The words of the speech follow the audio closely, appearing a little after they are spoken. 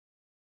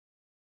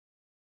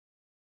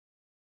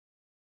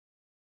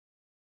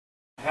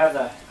I have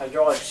the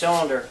hydraulic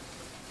cylinder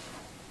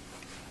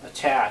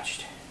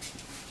attached.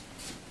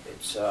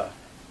 It's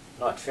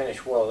not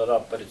finished welded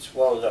up, but it's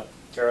welded up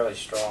fairly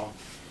strong.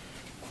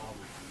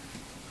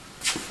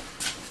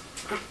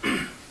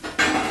 And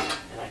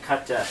I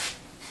cut the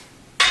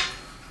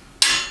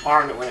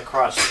arm that went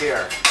across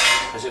here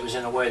because it was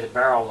in the way of the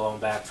barrel going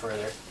back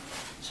further.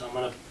 So I'm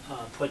going to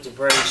put the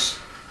brace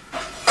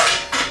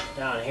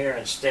down here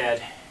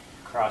instead,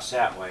 across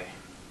that way.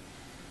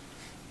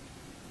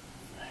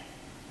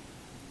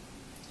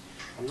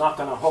 I'm not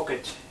going to hook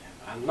it,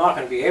 I'm not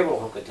going to be able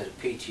to hook it to the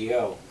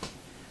PTO,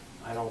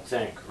 I don't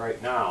think,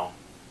 right now.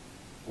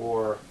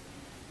 Or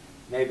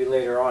maybe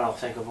later on I'll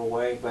think of a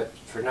way, but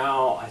for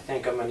now I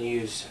think I'm going to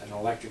use an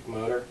electric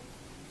motor.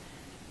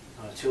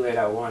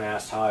 2801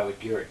 asked how I would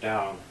gear it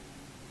down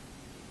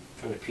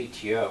from the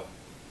PTO.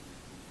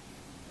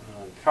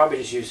 Probably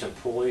just use some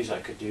pulleys I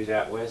could do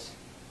that with.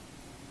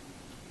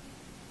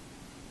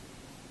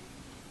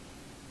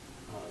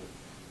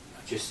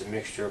 Just a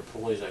mixture of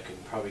pulleys, I can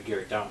probably gear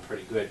it down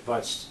pretty good.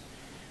 But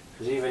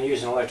because even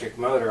using an electric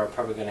motor, I'm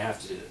probably going to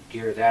have to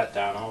gear that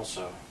down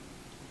also.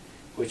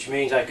 Which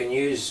means I can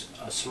use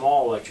a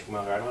small electric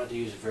motor. I don't have to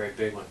use a very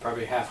big one.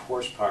 Probably half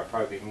horsepower,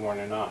 probably be more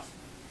than enough.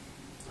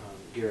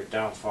 Gear it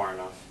down far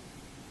enough.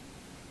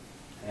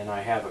 And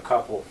I have a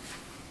couple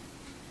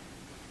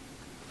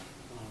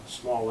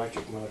small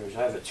electric motors.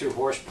 I have a 2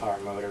 horsepower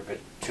motor, but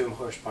 2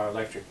 horsepower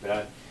electric,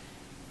 but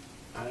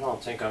I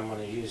don't think I'm going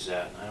to use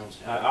that.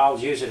 I'll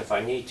use it if I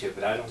need to,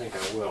 but I don't think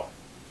I will.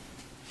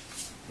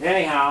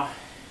 Anyhow,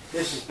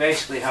 this is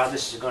basically how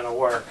this is going to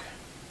work.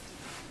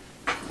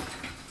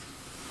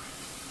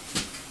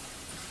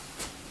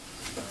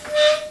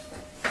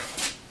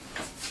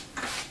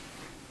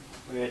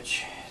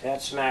 Which,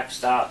 that's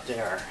maxed out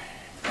there.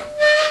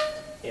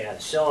 Yeah,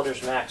 the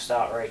cylinder's maxed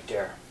out right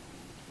there.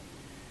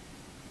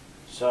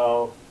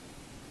 So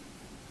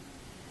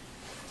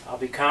I'll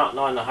be counting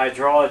on the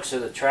hydraulics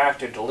of the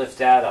tractor to lift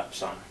that up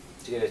some,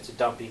 to get it to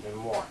dump even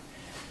more.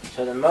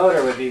 So the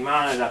motor would be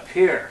mounted up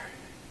here.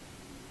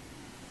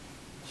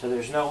 So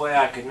there's no way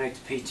I could make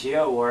the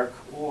PTO work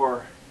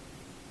or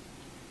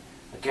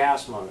a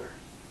gas motor,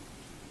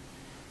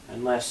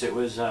 unless it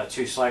was a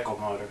 2-cycle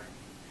motor,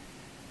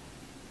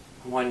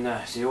 one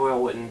the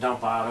oil wouldn't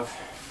dump out of.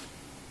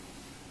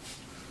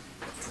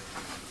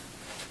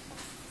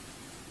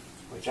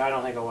 Which I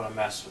don't think I want to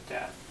mess with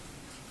that.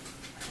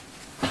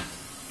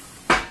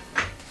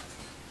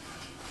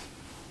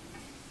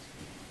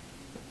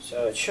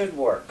 So it should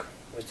work.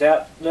 With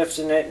that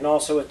lifting it, and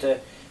also with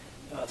the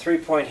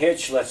 3-point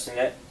hitch lifting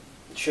it,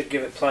 it should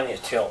give it plenty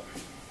of tilt.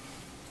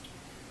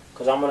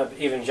 Because I'm going to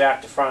even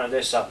jack the front of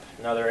this up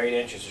another 8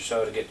 inches or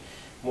so to get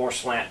more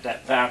slant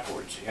that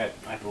backwards,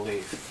 I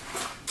believe.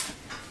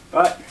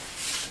 But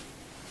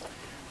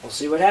we'll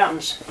see what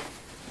happens.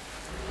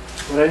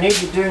 What I need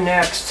to do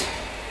next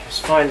is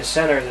find the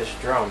center of this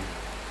drum.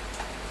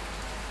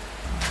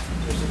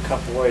 There's a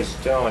couple ways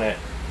of doing it.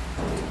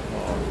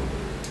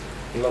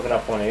 You look it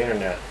up on the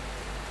internet.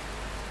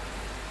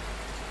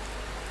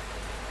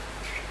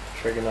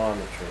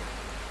 Trigonometry.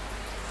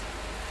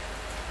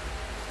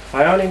 If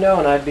I only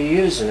known I'd be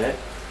using it,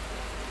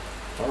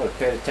 I would have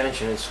paid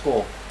attention in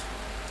school.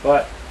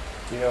 But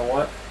you know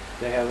what?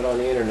 They have it on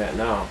the internet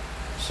now.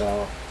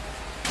 So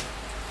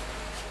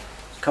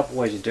there's a couple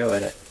ways of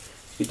doing it.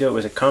 You do it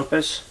with a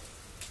compass,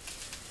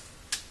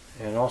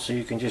 and also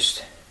you can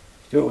just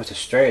do it with a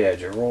straight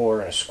edge, a ruler,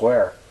 and a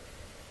square.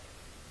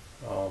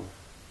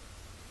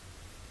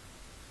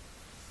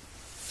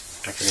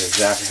 I forget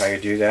exactly how you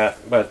do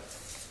that, but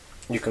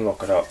you can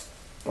look it up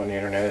on the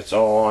internet. It's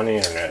all on the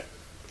internet.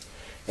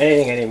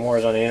 Anything anymore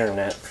is on the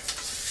internet.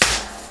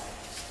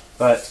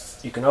 But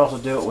you can also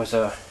do it with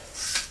a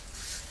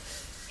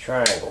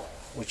triangle,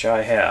 which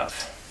I have.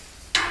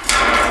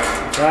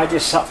 Which I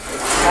just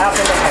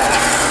happen to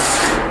have.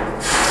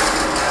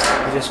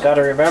 You just got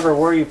to remember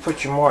where you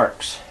put your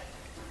marks,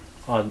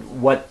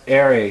 on what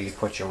area you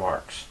put your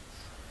marks.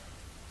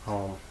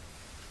 I'm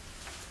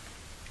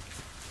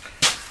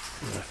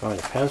going to find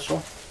a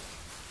pencil.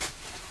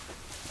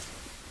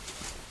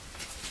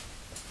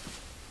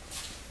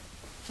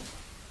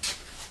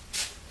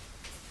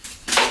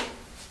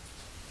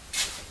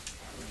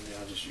 Maybe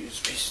I'll just use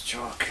a piece of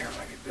chalk here,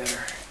 might be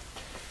better.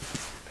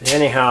 But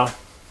anyhow,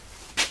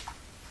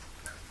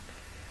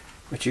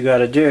 what you got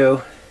to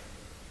do,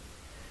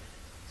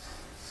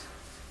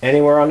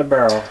 anywhere on the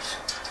barrel,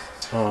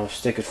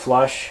 stick it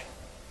flush,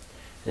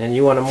 and then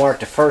you want to mark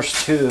the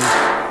first 2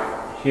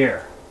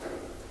 here.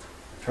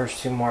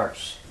 First 2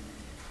 marks.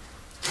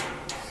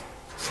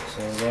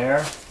 So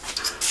there.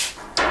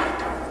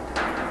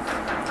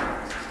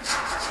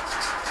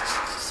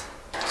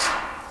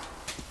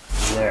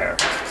 There.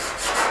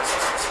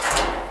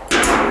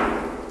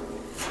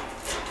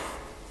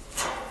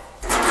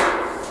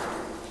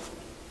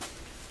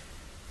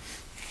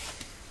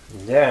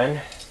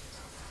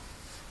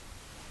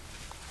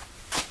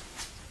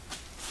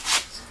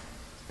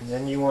 And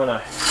then you want to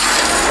make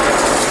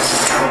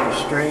a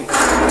straight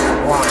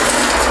line.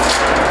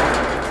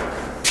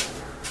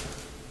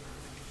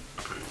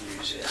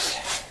 Use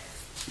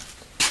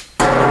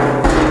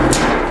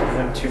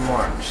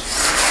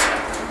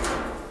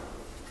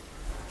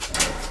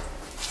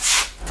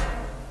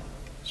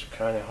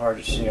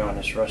to see on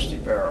this rusty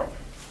barrel,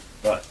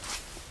 but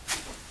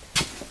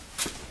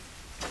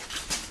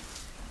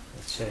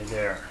let's say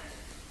there.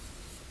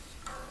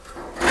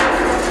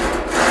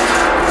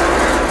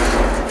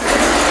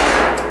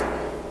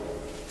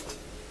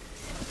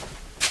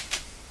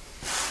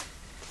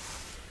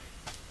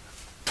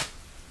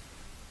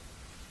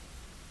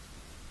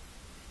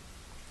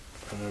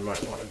 And I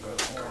might want to go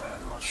more of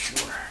that, I'm not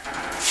sure.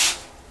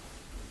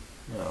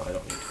 No, I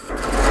don't need to go.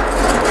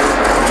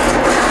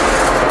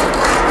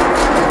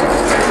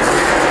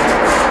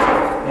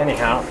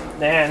 Anyhow,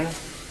 then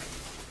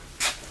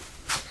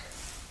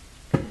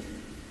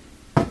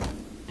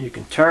you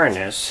can turn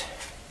this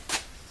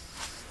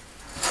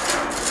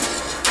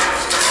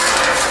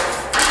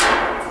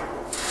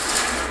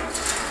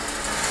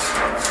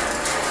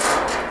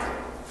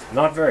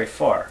not very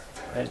far.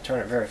 I didn't turn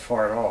it very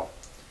far at all.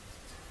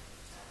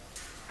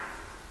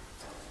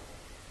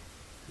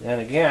 Then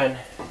again,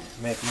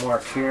 make a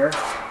mark here.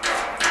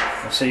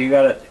 And so you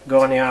got to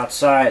go on the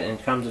outside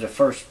and come to the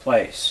first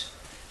place.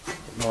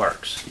 It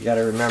marks. You got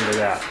to remember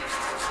that,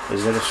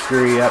 because it'll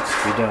screw you up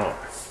if you don't.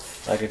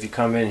 Like if you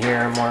come in here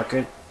and mark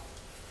it,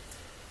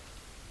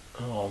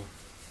 it'll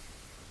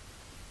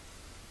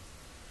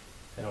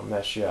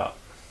mess you up.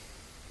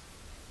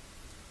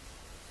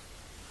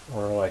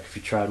 Or like if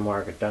you try to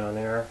mark it down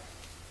there.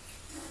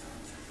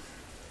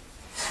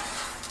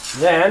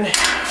 Then, I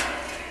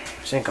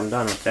think I'm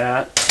done with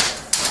that.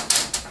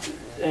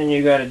 Then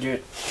you got to do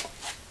it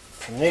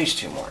from these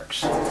two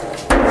marks.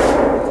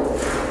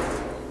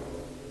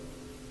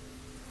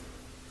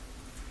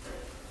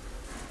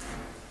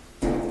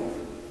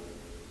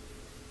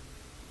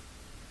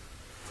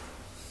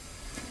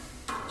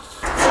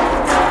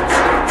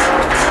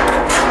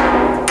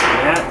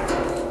 That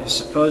is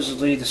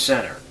supposedly the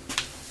center.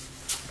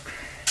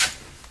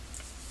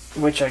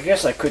 Which I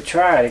guess I could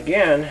try it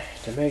again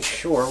to make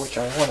sure, which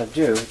I want to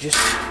do. Just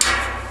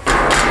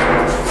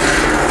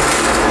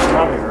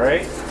probably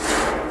right,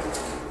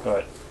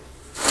 but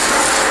I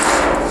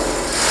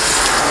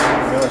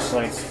know it's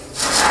like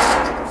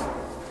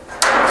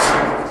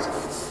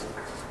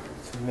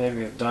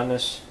maybe I've done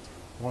this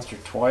once or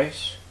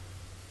twice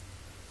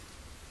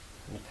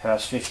in the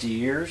past 50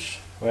 years.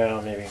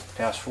 Well, maybe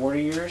past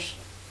 40 years.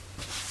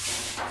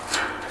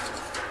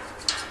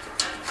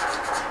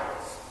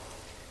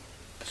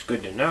 It's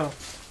good to know.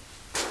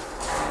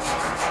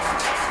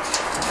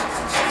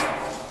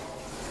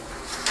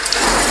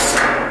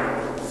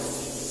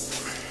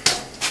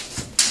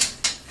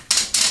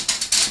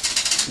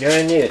 You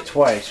only need it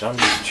twice, so I'm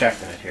just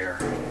checking it here.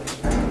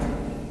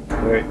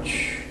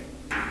 Which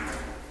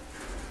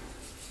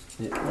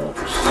it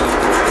looks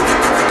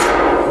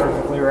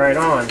perfectly right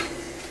on.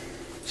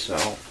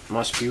 So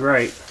must be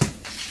right.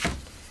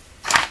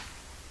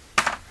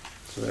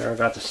 So there I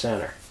got the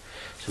center.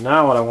 So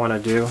now what I want to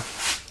do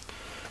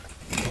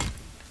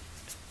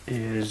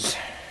is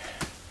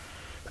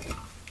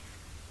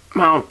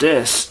mount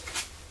this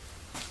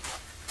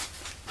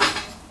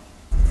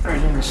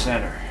right in the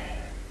center.